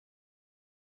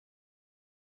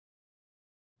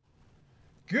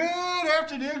Good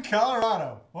afternoon,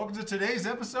 Colorado. Welcome to today's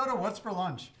episode of What's for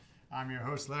Lunch. I'm your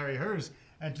host, Larry Hers,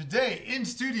 and today in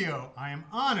studio, I am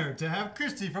honored to have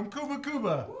Christy from Cuba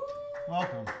Cuba. Woo!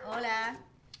 Welcome. Hola.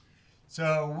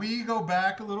 So we go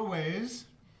back a little ways.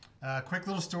 Quick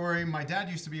little story. My dad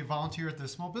used to be a volunteer at the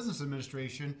Small Business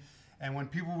Administration, and when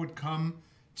people would come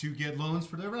to get loans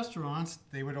for their restaurants,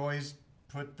 they would always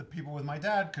put the people with my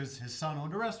dad because his son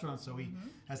owned a restaurant, so he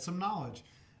had some knowledge.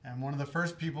 And one of the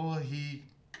first people he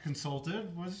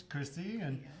consulted was Christy,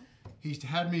 and he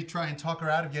had me try and talk her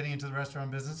out of getting into the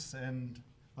restaurant business, and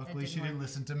luckily she didn't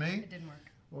listen to me. It didn't work.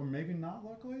 Or maybe not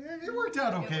luckily. It worked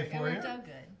out okay for you. It worked out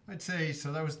good. I'd say,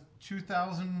 so that was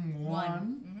 2001.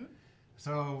 Mm-hmm.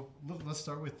 So let's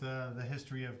start with the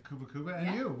history of Cuba Cuba.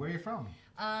 And you, where are you from?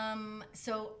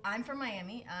 So I'm from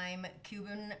Miami. I'm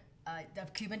Cuban,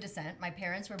 of Cuban descent. My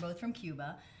parents were both from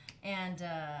Cuba. And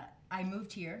I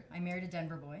moved here. I married a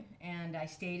Denver boy. And I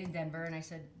stayed in Denver. And I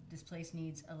said, this place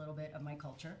needs a little bit of my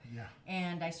culture. Yeah.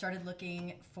 And I started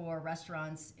looking for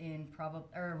restaurants in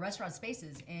restaurant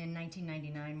spaces in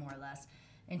 1999, more or less.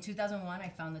 In 2001, I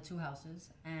found the two houses,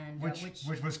 and which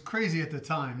was crazy at the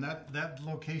time. That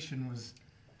location was.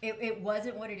 It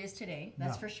wasn't what it is today.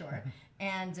 That's for sure.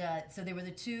 And so they were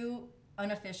the two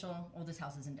unofficial oldest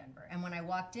houses in Denver. And when I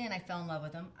walked in, I fell in love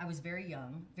with them. I was very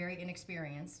young, very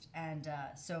inexperienced, and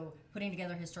so putting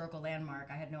together a historical landmark,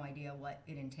 I had no idea what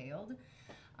it entailed.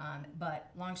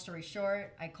 But long story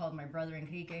short, I called my brother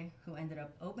Enrique, who ended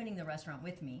up opening the restaurant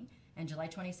with me. And July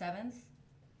 27th,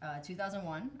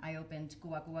 2001, I opened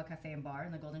Cuba Cuba Cafe and Bar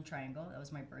in the Golden Triangle. That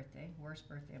was my birthday, worst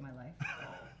birthday of my life.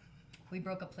 We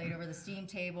broke a plate over the steam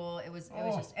table. It was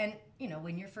just, and you know,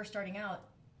 when you're first starting out,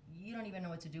 you don't even know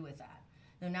what to do with that.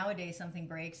 Now, nowadays, something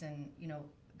breaks and, you know,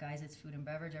 guys, it's food and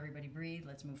beverage, everybody breathe,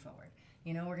 let's move forward.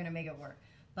 You know, we're gonna make it work.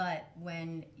 But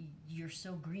when you're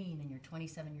so green and you're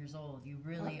 27 years old, you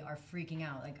really are freaking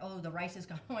out. Like, oh, the rice is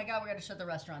gone. Oh my God, we got to shut the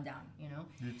restaurant down. You know.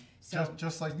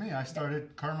 Just like me, I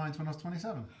started Carmine's when I was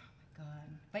 27. Oh my God.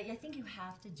 But I think you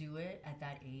have to do it at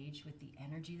that age with the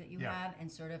energy that you have and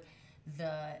sort of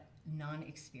the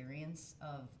non-experience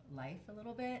of life a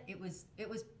little bit. It was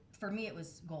for me, it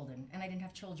was golden, and I didn't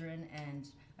have children, and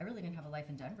I really didn't have a life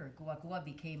in Denver. Cuba Cuba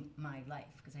became my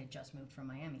life because I had just moved from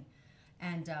Miami.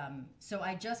 And so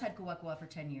I just had Cuba Cuba for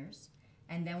 10 years,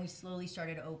 and then we slowly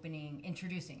started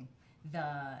introducing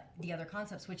the other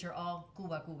concepts, which are all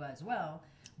Cuba Cuba as well,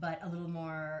 but a little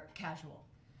more casual.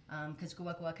 Because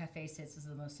Cuba Cuba Cafe sits as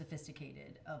the most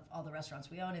sophisticated of all the restaurants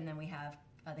we own, and then we have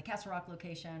the Castle Rock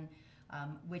location,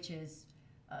 which is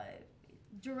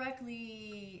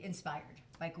directly inspired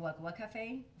by Cuba Cuba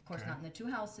Cafe. Of course, not in the two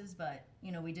houses, but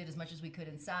you know, we did as much as we could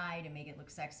inside and make it look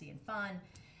sexy and fun.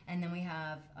 And then we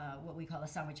have what we call the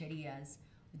sandwicherias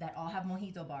that all have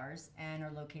mojito bars and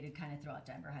are located kind of throughout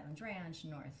Denver, Highlands Ranch,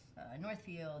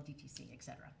 Northfield, DTC,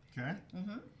 etc. Okay.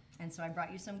 And so I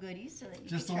brought you some goodies so that you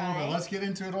just can a little try. bit. Let's get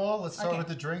into it all. Let's start with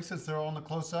the drinks since they're all in the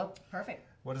close-up. Perfect.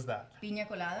 What is that? Piña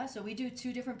colada. So we do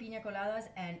two different piña coladas,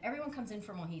 and everyone comes in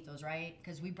for mojitos, right?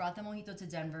 Because we brought the mojito to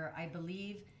Denver. I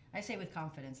believe, I say with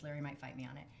confidence, Larry might fight me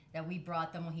on it, that we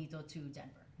brought the mojito to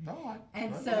Denver. No,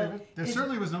 and so there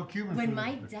certainly was no Cuban when food.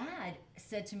 my dad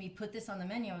said to me, put this on the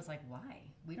menu, I was like, why?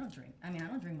 We don't drink. I mean, I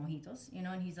don't drink mojitos, you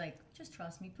know, and he's like, just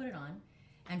trust me, put it on.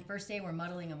 And first day we're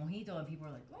muddling a mojito and people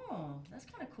were like, oh, that's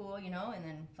kind of cool, you know, and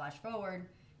then flash forward,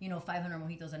 you know, 500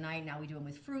 mojitos a night. Now we do them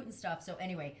with fruit and stuff. So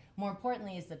anyway, more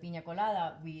importantly is the piña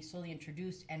colada we slowly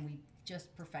introduced, and we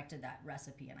just perfected that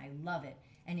recipe, and I love it.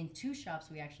 And in two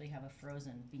shops, we actually have a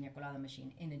frozen piña colada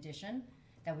machine in addition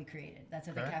that we created. That's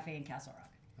at the cafe in Castle Rock.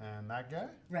 And that guy?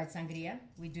 Red sangria.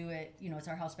 We do it, you know, it's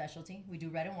our house specialty. We do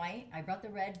red and white. I brought the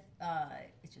red,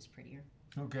 it's just prettier.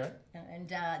 Okay. And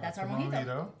that's our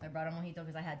mojito. I brought a mojito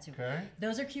because I had to. Okay.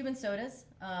 Those are Cuban sodas.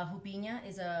 Jupiña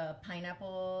is a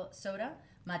pineapple soda.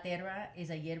 Materra is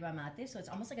a yerba mate. So it's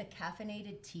almost like a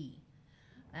caffeinated tea.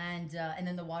 And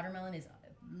then the watermelon is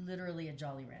literally a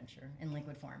Jolly Rancher in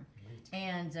liquid form.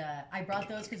 And I brought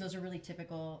those because those are really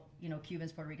typical, you know,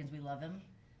 Cubans, Puerto Ricans, we love them.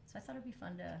 So I thought it'd be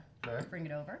fun to bring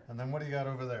it over. And then what do you got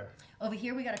over there? Over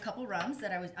here we got a couple rums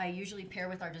that I usually pair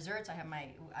with our desserts.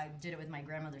 I did it with my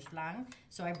grandmother's flan.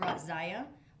 So I brought Zaya,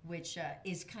 which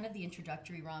is kind of the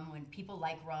introductory rum when people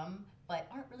like rum but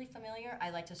aren't really familiar. I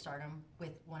like to start them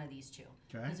with one of these two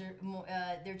because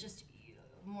they're just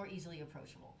more easily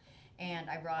approachable. And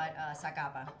I brought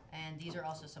Zacapa, and these are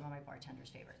also some of my bartenders'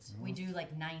 favorites. We do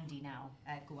like 90 now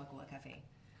at Cuba Cuba Cafe.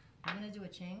 I'm gonna do a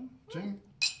ching. Ching.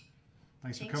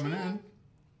 Thanks ching, for coming in.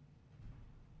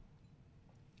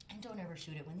 And don't ever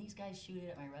shoot it. When these guys shoot it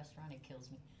at my restaurant, it kills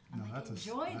me. No, like, that's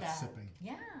enjoy that. sipping.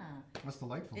 Yeah. That's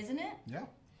delightful. Isn't it? Yeah.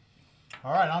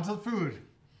 All right, on to the food.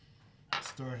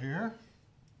 Start here.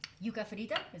 Yuca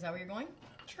frita, is that where you're going?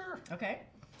 Sure. Okay.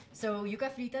 So yuca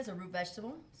frita is a root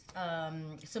vegetable,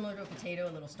 similar to a potato,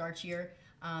 a little starchier.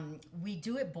 We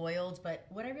do it boiled, but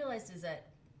what I realized is that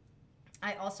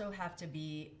I also have to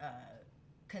be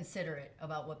considerate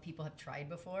about what people have tried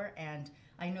before, and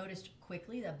I noticed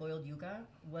quickly that boiled yuca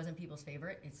wasn't people's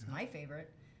favorite. It's my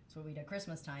favorite. It's what we do at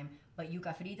Christmas time. But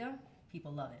yuca frita,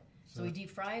 people love it. So we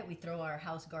deep fry it. We throw our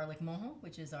house garlic mojo,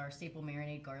 which is our staple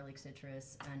marinade, garlic,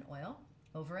 citrus, and oil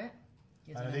over it.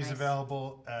 Are these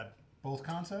available at both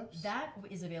concepts? That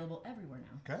is available everywhere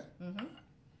now. Okay.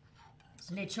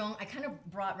 Lechon, I kind of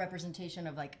brought representation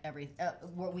of like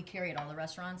what we carry at all the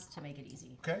restaurants to make it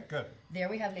easy. Okay, good. There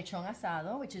we have lechon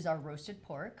asado, which is our roasted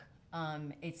pork.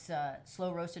 It's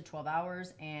slow roasted 12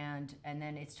 hours, and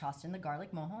then it's tossed in the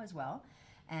garlic mojo as well.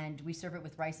 And we serve it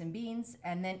with rice and beans.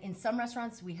 And then in some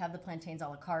restaurants, we have the plantains a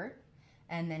la carte.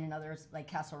 And then in others, like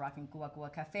Castle Rock and Cuba Cuba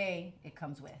Cafe, it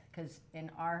comes with. Because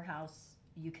in our house,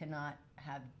 you cannot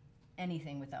have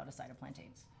anything without a side of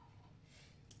plantains.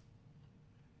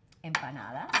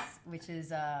 Empanadas, which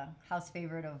is a house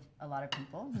favorite of a lot of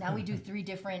people. Now we do three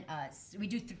different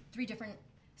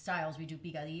styles. We do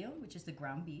picadillo, which is the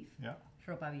ground beef. Yeah.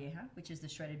 Ropa vieja, which is the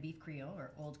shredded beef Creole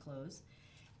or old clothes.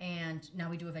 And now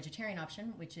we do a vegetarian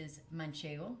option, which is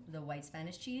manchego, the white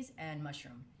Spanish cheese, and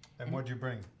mushroom. And what'd you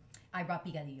bring? I brought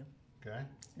picadillo. Okay.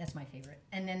 That's my favorite.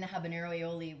 And then the habanero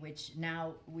aioli, which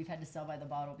now we've had to sell by the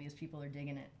bottle because people are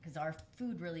digging it. Because our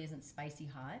food really isn't spicy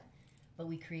hot, but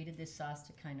we created this sauce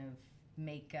to kind of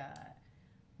make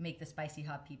the spicy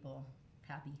hot people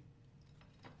happy.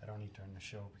 I don't eat during the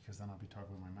show because then I'll be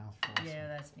talking with my mouth full. Yeah,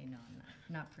 that's me. No,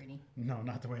 not pretty. No,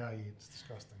 not the way I eat. It's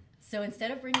disgusting. So instead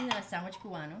of bringing a sandwich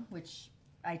cubano, which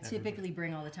I typically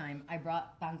bring all the time, I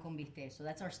brought pan con bistec. So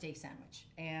that's our steak sandwich.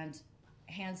 And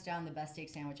hands down, the best steak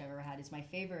sandwich I've ever had. It's my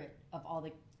favorite of all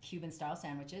the Cuban style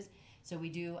sandwiches. So we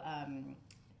do a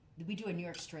New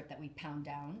York strip that we pound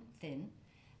down thin.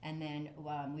 And then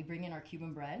we bring in our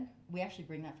Cuban bread. We actually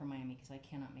bring that from Miami because I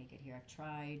cannot make it here. I've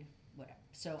tried, whatever.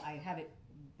 So I have it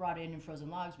brought in frozen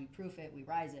logs. We proof it, we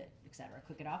rise it, etc.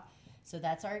 Cook it off. So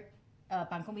that's our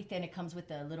pan con bistec. And it comes with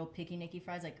the little picky nicky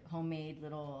fries, like homemade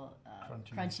little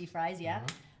crunchy fries, yeah.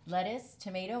 Lettuce,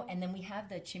 tomato, and then we have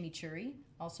the chimichurri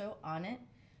also on it.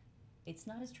 It's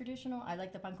not as traditional. I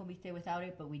like the pan con bistec without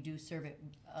it, but we do serve it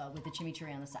with the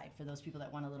chimichurri on the side for those people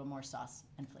that want a little more sauce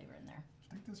and flavor in there.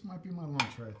 I think this might be my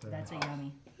lunch right there. That's a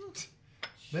yummy.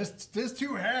 There's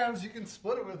two halves. You can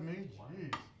split it with me.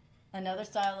 Jeez. Another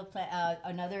style of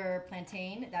another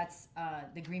plantain. That's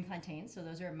the green plantain. So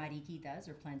those are mariquitas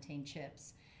or plantain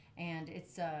chips, and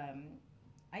it's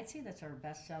I'd say that's our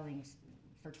best selling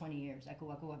for 20 years at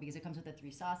Cuba Cuba because it comes with the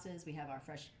three sauces. We have our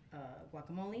fresh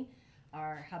guacamole,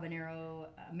 our habanero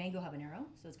mango habanero,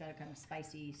 so it's got a kind of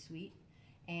spicy sweet,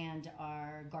 and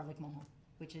our garlic mojo,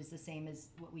 which is the same as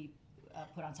what we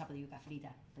put on top of the yuca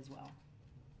frita as well.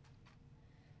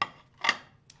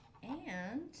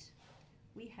 And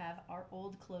we have our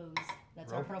old clothes.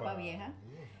 That's our ropa vieja.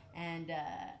 And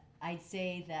I'd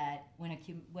say that when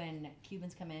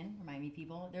Cubans come in, or Miami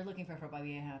people, they're looking for ropa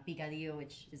vieja, picadillo,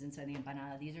 which is inside the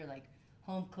empanada. These are like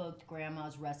home-cooked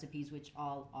grandma's recipes, which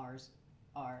all ours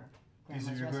are grandma's recipes. These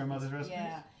are your grandmother's recipes?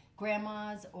 Yeah.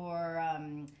 Grandma's or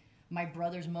my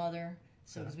brother's mother.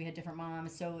 So because we had different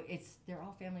moms. So they're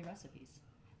all family recipes.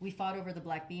 We fought over the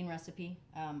black bean recipe.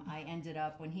 I ended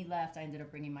up, when he left, I ended up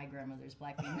bringing my grandmother's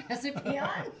black bean recipe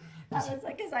on. I was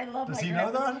like, because I love my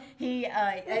grandma. Does he know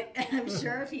that? I'm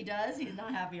sure if he does, he's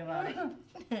not happy about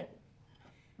it.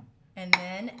 And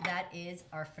then that is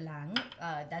our flan.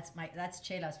 That's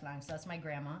Chela's flan. So that's my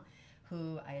grandma,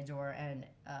 who I adore. And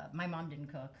my mom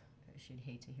didn't cook. She'd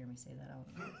hate to hear me say that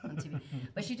on TV,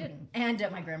 but she didn't. And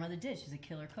my grandmother did. She's a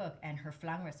killer cook, and her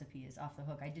flan recipe is off the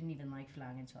hook. I didn't even like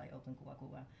flan until I opened Cuba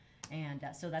Cuba, and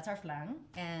so that's our flan.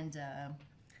 And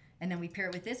then we pair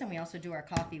it with this, and we also do our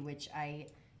coffee, which I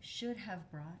should have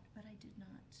brought, but I did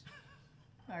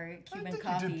not. Our Cuban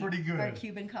coffee. You did pretty good. Our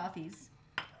Cuban coffees.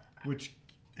 Which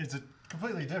is a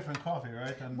completely different coffee,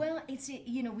 right? Well, it's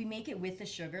we make it with the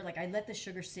sugar. Like I let the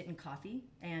sugar sit in coffee,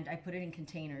 and I put it in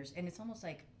containers, and it's almost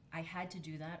like I had to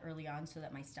do that early on so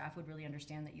that my staff would really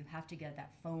understand that you have to get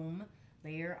that foam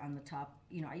layer on the top.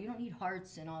 You don't need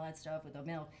hearts and all that stuff with the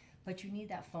milk, but you need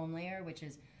that foam layer, which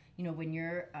is, when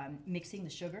you're mixing the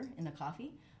sugar in the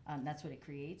coffee, that's what it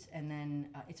creates. And then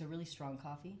it's a really strong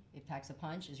coffee. It packs a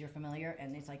punch, as you're familiar,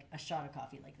 and it's like a shot of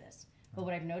coffee like this. But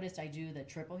what I've noticed, I do the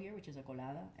triple here, which is a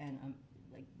colada, and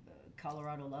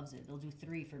Colorado loves it. They'll do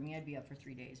 3. For me, I'd be up for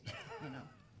 3 days, but,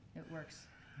 it works.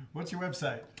 What's your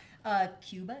website?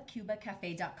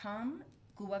 CubaCubaCafe.com,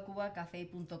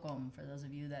 cubacubacafe.com for those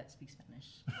of you that speak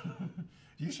Spanish.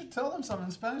 You should tell them something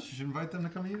in Spanish. You should invite them to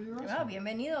come eat at your Well, restaurant.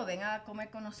 bienvenido, venga a comer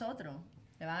con nosotros.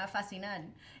 Le van a fascinar.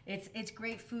 It's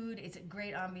great food. It's a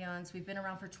great ambiance. We've been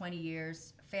around for 20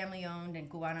 years, family owned and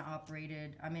Cubana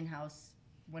operated. I'm in house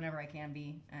whenever I can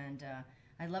be, and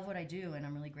I love what I do, and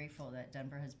I'm really grateful that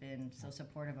Denver has been so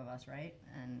supportive of us, right?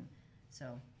 And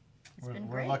so it's been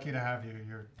great. We're lucky to have you.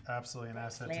 You're absolutely an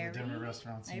asset to the Denver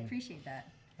restaurant I scene. appreciate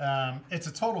that. It's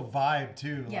a total vibe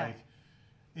too. Yeah. Like,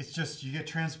 it's just you get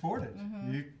transported.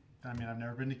 I mean, I've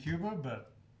never been to Cuba,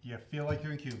 but you feel like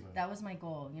you're in Cuba. That was my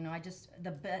goal. You know,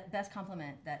 the best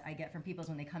compliment that I get from people is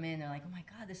when they come in, they're like, oh my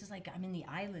God, this is like, I'm in the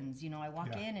islands. You know, I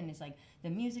walk in and it's like the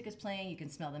music is playing, you can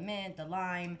smell the mint, the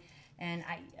lime, and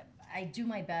I do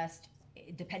my best,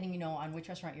 depending, you know, on which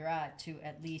restaurant you're at, to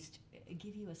at least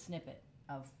give you a snippet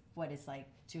of what it's like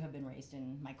to have been raised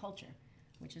in my culture,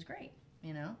 which is great,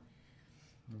 you know?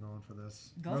 I'm going for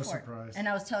this. Go no for surprise. it. And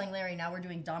I was telling Larry, now we're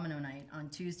doing Domino Night on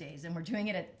Tuesdays, and we're doing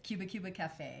it at Cuba Cuba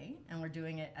Cafe, and we're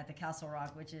doing it at the Castle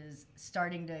Rock, which is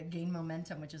starting to gain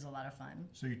momentum, which is a lot of fun.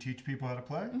 So you teach people how to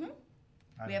play?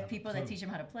 We have people that teach them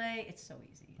how to play. It's so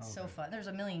easy. It's so Okay. fun. There's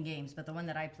a million games, but the one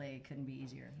that I play couldn't be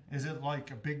easier. Is it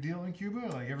like a big deal in Cuba?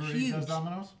 Like everybody Huge. does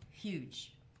dominoes?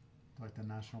 Huge. Like the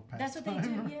national pastime? That's what they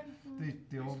do, yeah.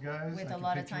 The old guys? With I a can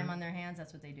lot of picture time it. on their hands,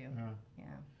 that's what they do. Yeah. Yeah.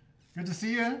 Good to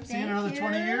see you. See you in Thank another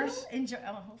 20 years. Enjoy.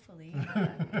 Oh, hopefully.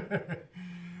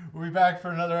 We'll be back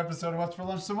for another episode of What's for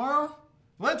Lunch tomorrow.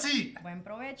 Let's eat. Buen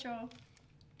provecho.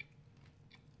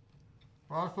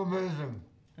 That's amazing.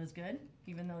 It was good,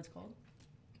 even though it's cold.